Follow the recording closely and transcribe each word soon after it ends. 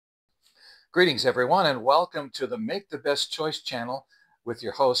Greetings, everyone, and welcome to the Make the Best Choice channel with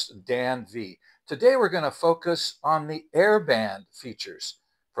your host, Dan V. Today, we're going to focus on the airband features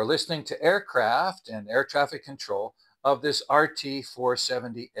for listening to aircraft and air traffic control of this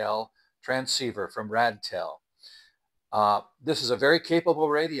RT-470L transceiver from Radtel. This is a very capable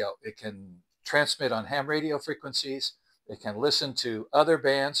radio. It can transmit on ham radio frequencies. It can listen to other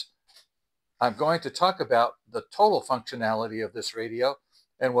bands. I'm going to talk about the total functionality of this radio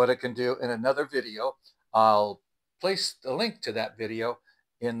and what it can do in another video. I'll place the link to that video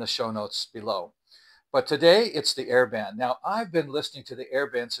in the show notes below. But today it's the airband. Now, I've been listening to the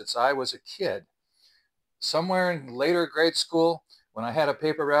airband since I was a kid. Somewhere in later grade school, when I had a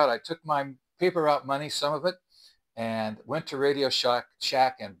paper route, I took my paper route money, some of it, and went to Radio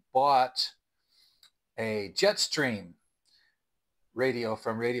Shack and bought a Jetstream radio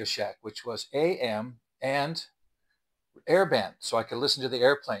from Radio Shack, which was AM and airband, so I could listen to the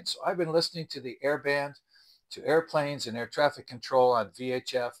airplanes. So I've been listening to the airband, to airplanes and air traffic control on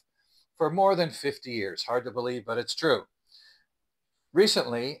VHF for more than 50 years. Hard to believe, but it's true.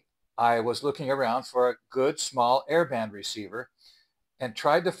 Recently, I was looking around for a good small airband receiver and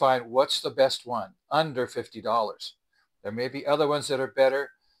tried to find what's the best one under $50. There may be other ones that are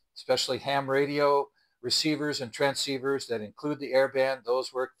better, especially ham radio receivers and transceivers that include the airband.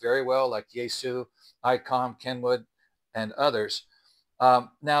 Those work very well, like Yaesu, ICOM, Kenwood, and others.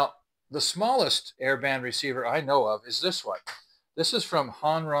 Now, the smallest airband receiver I know of is this one. This is from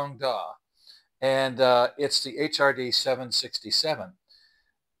Da, and it's the HRD 767.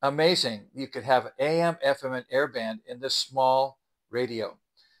 Amazing. You could have AM, FM, and airband in this small radio.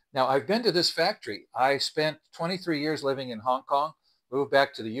 Now, I've been to this factory. I spent 23 years living in Hong Kong, moved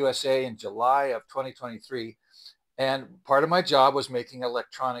back to the USA in July of 2023, and part of my job was making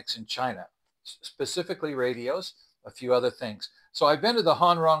electronics in China, specifically radios, a few other things. So I've been to the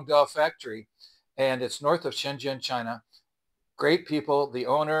Da factory, and it's north of Shenzhen, China. Great people, the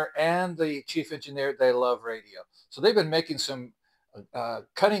owner and the chief engineer, they love radio. So they've been making some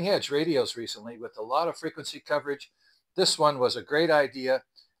cutting edge radios recently with a lot of frequency coverage. This one was a great idea.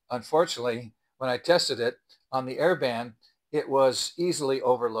 Unfortunately, when I tested it on the airband, it was easily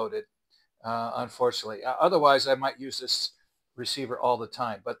overloaded, unfortunately. Otherwise, I might use this receiver all the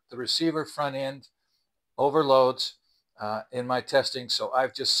time, but the receiver front end overloads in my testing, so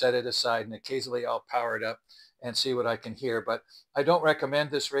I've just set it aside, and occasionally I'll power it up and see what I can hear. But I don't recommend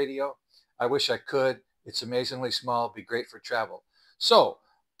this radio. I wish I could. It's amazingly small, be great for travel. So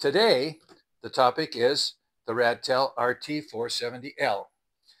today, the topic is the Radtel RT-470L.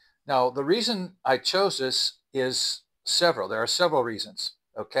 Now, the reason I chose this is several. There are several reasons,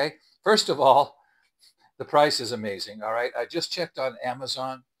 okay? First of all, the price is amazing, all right? I just checked on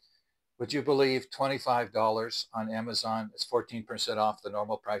Amazon. Would you believe $25 on Amazon is 14% off the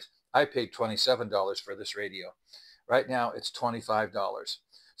normal price? I paid $27 for this radio. Right now, it's $25.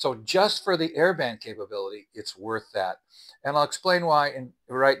 So just for the airband capability, it's worth that. And I'll explain why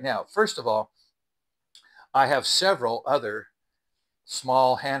right now. First of all, I have several other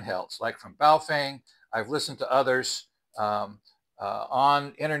small handhelds, like from Baofeng. I've listened to others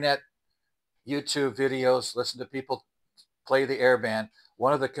on internet, YouTube videos, listen to people play the airband.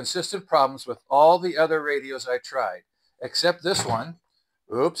 One of the consistent problems with all the other radios I tried, except this one,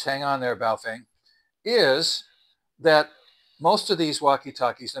 oops, hang on there, Baofeng, is that most of these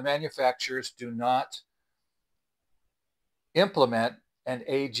walkie-talkies, the manufacturers do not implement an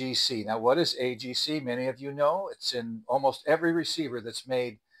AGC. Now, what is AGC? Many of you know. It's in almost every receiver that's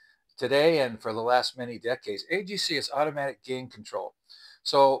made today and for the last many decades. AGC is automatic gain control.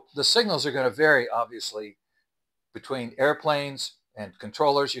 So the signals are going to vary, obviously, between airplanes and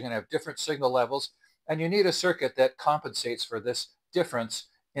controllers. You're going to have different signal levels, and you need a circuit that compensates for this difference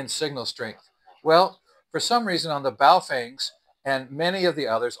in signal strength. Well, for some reason on the Baofengs and many of the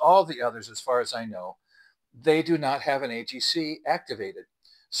others, all the others as far as I know, they do not have an AGC activated.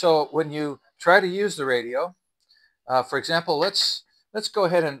 So when you try to use the radio, for example, let's go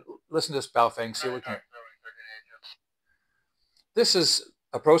ahead and listen to this Baofeng, see what we can. This is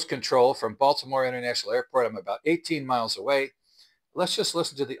approach control from Baltimore International Airport. I'm about 18 miles away. Let's just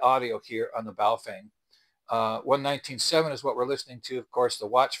listen to the audio here on the Baofeng. 119.7 is what we're listening to. Of course, the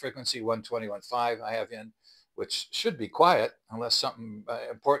watch frequency 121.5 I have in, which should be quiet unless something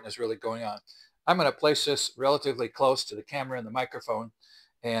important is really going on. I'm going to place this relatively close to the camera and the microphone,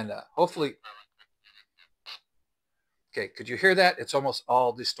 and hopefully, okay, could you hear that? It's almost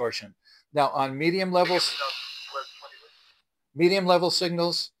all distortion. Now on medium level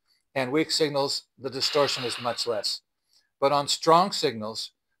signals and weak signals, the distortion is much less. But on strong signals,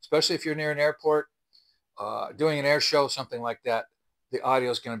 especially if you're near an airport, doing an air show, something like that, the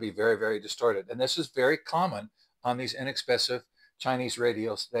audio is going to be very, very distorted. And this is very common on these inexpensive Chinese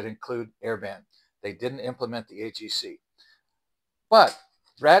radios that include airband. They didn't implement the AGC. But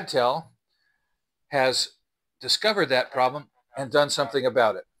Radtel has discovered that problem and done something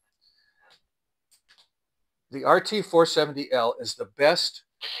about it. The RT-470L is the best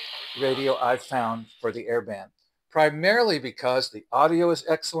radio I've found for the airband, primarily because the audio is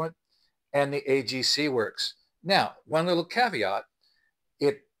excellent and the AGC works. Now, one little caveat,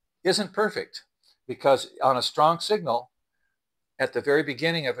 it isn't perfect because on a strong signal, at the very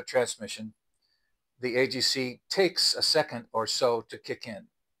beginning of a transmission, the AGC takes a second or so to kick in.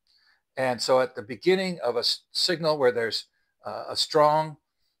 And so at the beginning of a signal where there's a strong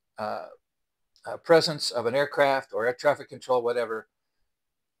presence of an aircraft or air traffic control, whatever,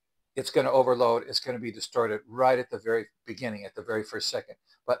 it's going to overload. It's going to be distorted right at the very beginning, at the very first second.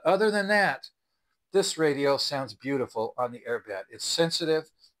 But other than that, this radio sounds beautiful on the airband. It's sensitive,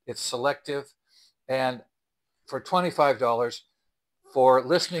 it's selective, and for $25 for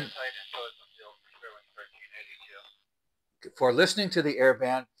listening to the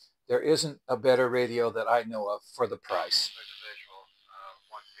airband, there isn't a better radio that I know of for the price.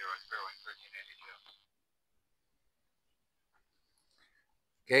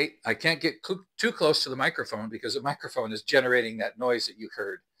 Okay, I can't get too close to the microphone because the microphone is generating that noise that you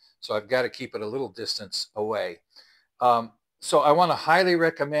heard. So I've got to keep it a little distance away. So I want to highly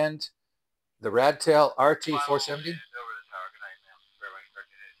recommend the Radtel RT-470.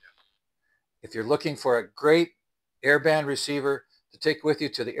 If you're looking for a great airband receiver to take with you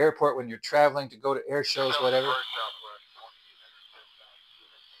to the airport when you're traveling, to go to air shows, whatever.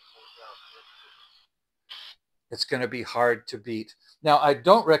 It's going to be hard to beat. Now, I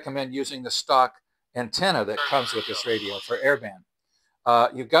don't recommend using the stock antenna that comes with this radio for airband.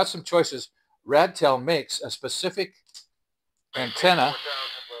 You've got some choices. Radtel makes a specific antenna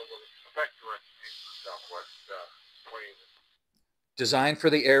designed for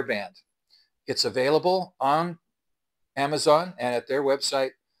the airband. It's available on Amazon and at their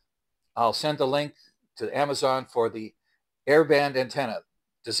website. I'll send a link to Amazon for the airband antenna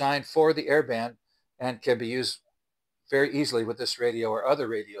designed for the airband and can be used very easily with this radio or other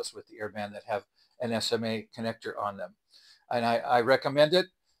radios with the airband that have an SMA connector on them. And I recommend it.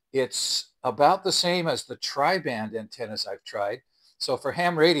 It's about the same as the tri-band antennas I've tried. So for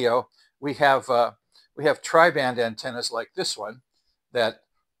ham radio, we have tri-band antennas like this one that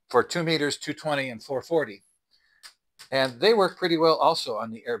for 2 meters, 220, and 440. And they work pretty well also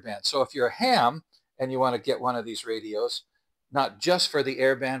on the airband. So if you're a ham and you want to get one of these radios, not just for the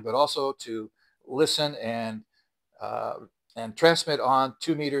airband, but also to listen and transmit on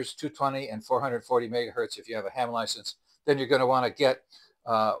 2 meters, 220, and 440 megahertz if you have a ham license, then you're going to want to get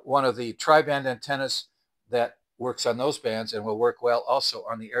one of the tri-band antennas that works on those bands and will work well also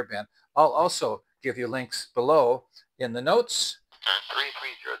on the airband. I'll also give you links below in the notes. 330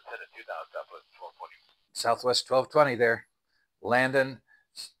 Southwest 1220 there, landing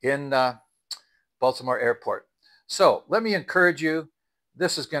in Baltimore Airport. So let me encourage you.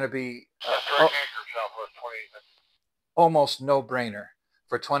 This is going to be almost no-brainer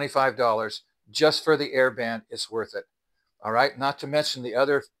for $25 just for the airband. It's worth it. All right, not to mention the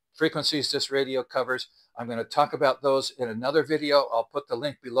other frequencies this radio covers. I'm going to talk about those in another video. I'll put the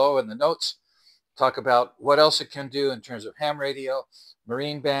link below in the notes. Talk about what else it can do in terms of ham radio,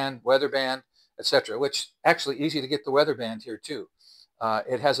 marine band, weather band, etc., which actually easy to get the weather band here too.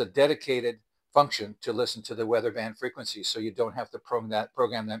 It has a dedicated function to listen to the weather band frequencies, so you don't have to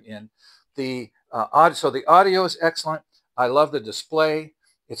program them in. So the audio is excellent. I love the display.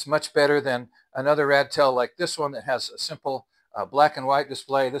 It's much better than another Radtel like this one that has a simple black and white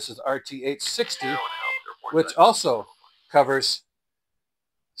display. This is RT-860, which also covers,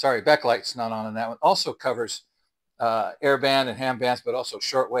 sorry, backlight's not on that one, also covers airband and ham bands, but also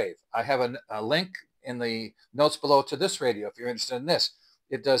shortwave. I have a link in the notes below to this radio if you're interested in this.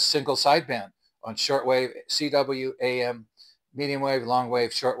 It does single sideband on shortwave, CW, AM, medium wave, long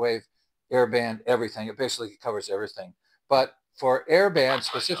wave, shortwave, airband, everything. It basically covers everything. But for airband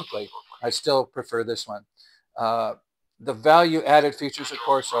specifically, I still prefer this one. The value added features, of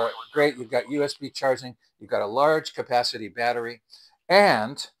course, are great. You've got USB charging. You've got a large capacity battery.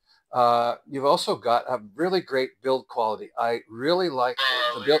 And you've also got a really great build quality. I really like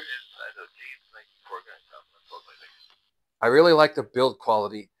the build. I really like the build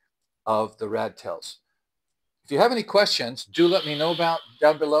quality of the Radtels. If you have any questions, do let me know about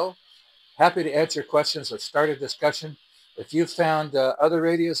down below. Happy to answer questions or start a discussion. If you've found other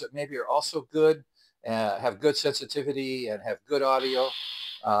radios that maybe are also good, have good sensitivity and have good audio,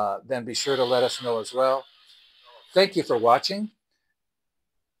 then be sure to let us know as well. Thank you for watching.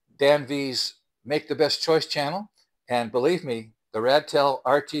 Dan V's Make the Best Choice channel. And believe me, the Radtel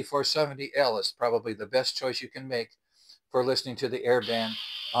RT-470L is probably the best choice you can make for listening to the Airband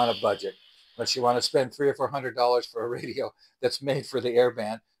on a budget. Unless you want to spend $300 or $400 for a radio that's made for the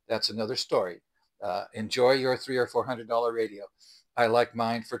Airband, that's another story. Enjoy your $300 or $400 radio. I like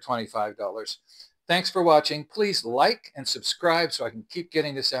mine for $25. Thanks for watching. Please like and subscribe so I can keep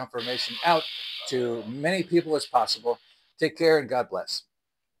getting this information out to many people as possible. Take care and God bless.